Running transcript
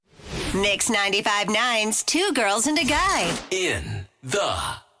Mix 95.9's Two Girls and a Guy. In the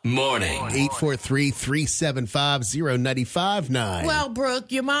morning. 843-375-0959. Well,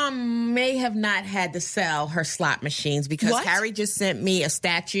 Brooke, your mom may have not had to sell her slot machines because Harry just sent me a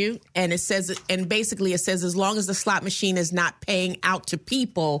statute, and basically it says as long as the slot machine is not paying out to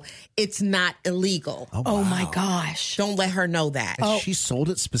people, it's not illegal. Oh my gosh. Don't let her know that. She sold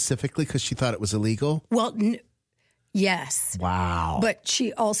it specifically because she thought it was illegal? Well, yes. Wow. But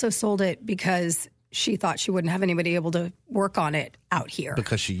she also sold it because she thought she wouldn't have anybody able to work on it out here.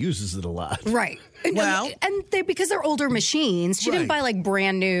 Because she uses it a lot. Right. Well, because they're older machines. She didn't buy like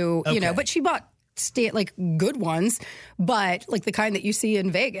brand new, but she bought good ones, but like the kind that you see in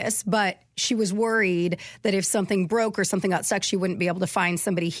Vegas. But she was worried that if something broke or something got stuck, she wouldn't be able to find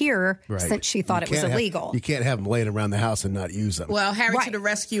somebody here since she thought it was illegal. You can't have them laying around the house and not use them. Well, Harry to the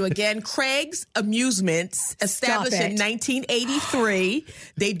rescue again. Craig's Amusements, established in 1983.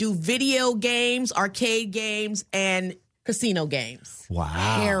 They do video games, arcade games, and casino games. Wow.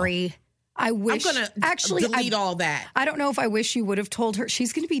 Harry, I wish. I'm going to delete all that. I don't know if I wish you would have told her.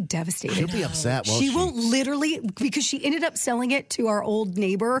 She's going to be devastated. She'll be upset, won't she? She won't literally, because she ended up selling it to our old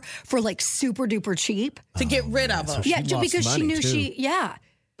neighbor for like super duper cheap. To get rid of her. So because she knew too.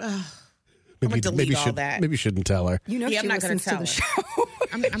 I'm going to delete all that. Maybe you shouldn't tell her. You know she I'm not going listens to the show.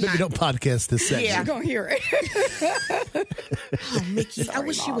 I'm Maybe not. don't podcast this section. Yeah. You're going to hear it. Oh, Mickie, I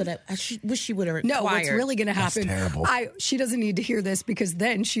wish she would have. I wish she would have inquired. No, what's really going to happen? That's terrible. She doesn't need to hear this because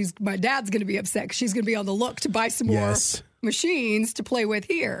then my dad's going to be upset because she's going to be on the look to buy some more machines to play with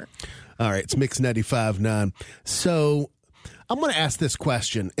here. All right, it's Mix 95.9. So I'm going to ask this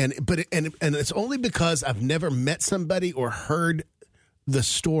question, and it's only because I've never met somebody or heard the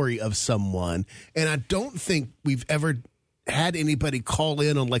story of someone, and I don't think we've ever had anybody call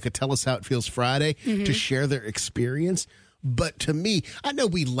in on like a Tell Us How It Feels Friday to share their experience. But to me, I know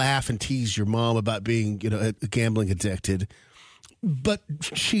we laugh and tease your mom about being, gambling addicted, but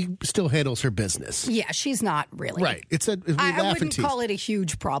she still handles her business. Yeah, she's not really. Right. I wouldn't call it a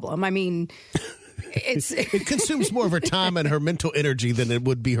huge problem. I mean, it consumes more of her time and her mental energy than it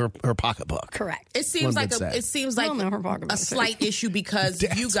would be her pocketbook. Correct. It seems like a slight issue because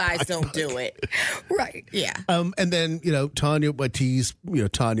you guys don't do it. Right. Yeah. And then, Tanya, I tease,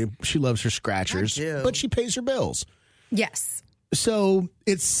 Tanya, she loves her scratchers, but she pays her bills. Yes. So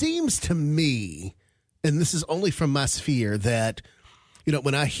it seems to me, and this is only from my sphere, that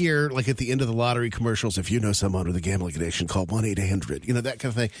when I hear, like, at the end of the lottery commercials, if you know someone with a gambling addiction, call 1-800, that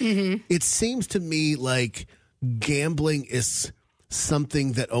kind of thing. Mm-hmm. It seems to me like gambling is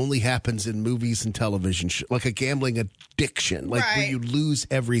something that only happens in movies and television, like a gambling addiction, like where you lose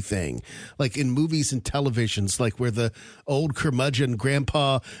everything. Like in movies and televisions, like where the old curmudgeon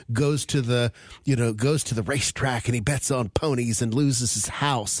grandpa goes to the racetrack and he bets on ponies and loses his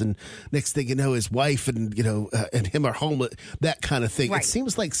house, and next thing you know, his wife and him are homeless. That kind of thing. Right. It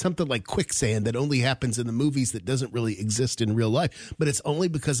seems like something like quicksand that only happens in the movies that doesn't really exist in real life. But it's only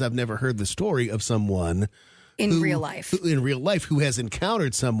because I've never heard the story of someone in real life who has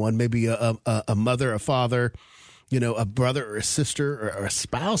encountered someone, maybe a mother, a father, a brother or a sister or a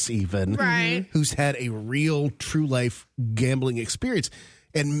spouse even, who's had a real true life gambling experience.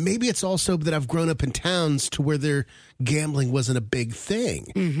 And maybe it's also that I've grown up in towns to where their gambling wasn't a big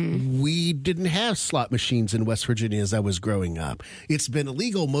thing. Mm-hmm. We didn't have slot machines in West Virginia as I was growing up. It's been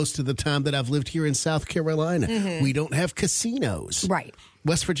illegal most of the time that I've lived here in South Carolina. Mm-hmm. We don't have casinos. Right.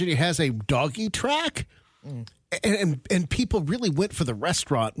 West Virginia has a doggy track. And people really went for the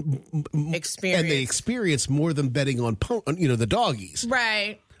restaurant experience, and they experienced more than betting on the doggies.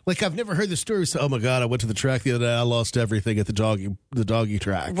 Right. Like I've never heard the story. So, oh my God, I went to the track the other day. I lost everything at the doggy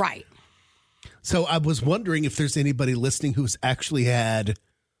track. Right. So I was wondering if there's anybody listening who's actually had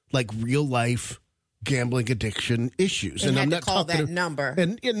like real life gambling addiction issues, and I'm not call that number.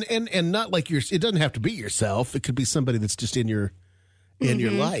 And not like it doesn't have to be yourself. It could be somebody that's just in your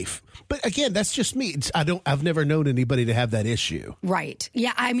life. But again, that's just me. I've never known anybody to have that issue. Right.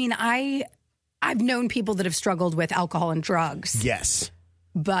 Yeah. I mean, I've known people that have struggled with alcohol and drugs. Yes.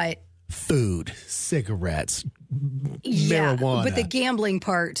 But food, cigarettes, marijuana. But the gambling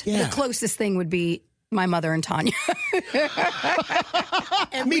part, the closest thing would be my mother and Tanya.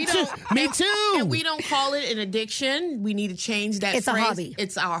 And Me too. And we don't call it an addiction. We need to change that It's phrase. a hobby.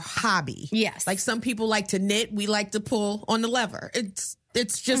 It's our hobby. Yes. Like some people like to knit. We like to pull on the lever. It's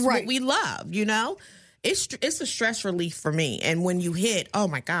just what we love, It's a stress relief for me. And when you hit, oh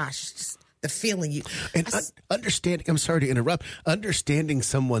my gosh, it's just the feeling you... And understanding, I'm sorry to interrupt, understanding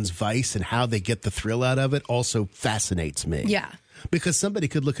someone's vice and how they get the thrill out of it also fascinates me. Yeah. Because somebody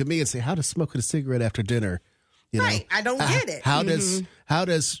could look at me and say, how does smoking a cigarette after dinner You right. know? I don't get it. How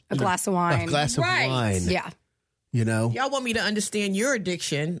does A glass of wine. A glass of Right. wine. Yeah. You know? Y'all want me to understand your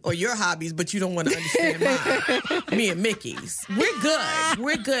addiction or your hobbies, but you don't want to understand mine. Me and Mickey's.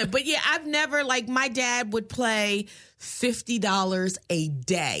 We're good. But yeah, I've never, like, my dad would play $50 a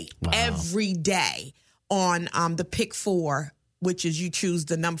day, every day on the pick 4, which is you choose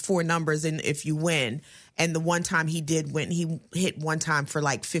the 4 numbers and if you win. And the one time he did win, he hit one time for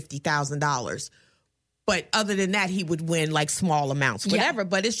like $50,000. But other than that, he would win like small amounts, whatever. Yeah.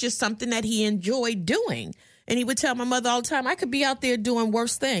 But it's just something that he enjoyed doing. And he would tell my mother all the time, I could be out there doing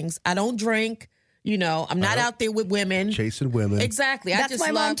worse things. I don't drink. You know, I'm not out there with women. Chasing women. Exactly. That's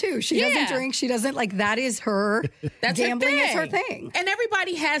my mom, too. She doesn't drink. She doesn't, like, that is her. That's gambling her is her thing. And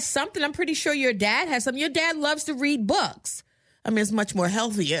everybody has something. I'm pretty sure your dad has something. Your dad loves to read books. I mean, it's much more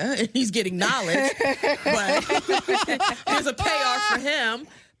healthier, and he's getting knowledge. But there's a payoff for him.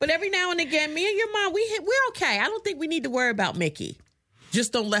 But every now and again, me and your mom, we're okay. I don't think we need to worry about Mickie.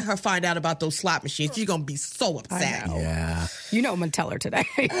 Just don't let her find out about those slot machines. She's going to be so upset. Yeah. You know I'm going to tell her today.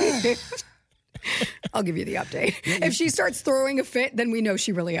 I'll give you the update. If she starts throwing a fit, then we know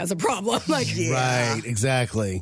she really has a problem. Like, Right, exactly.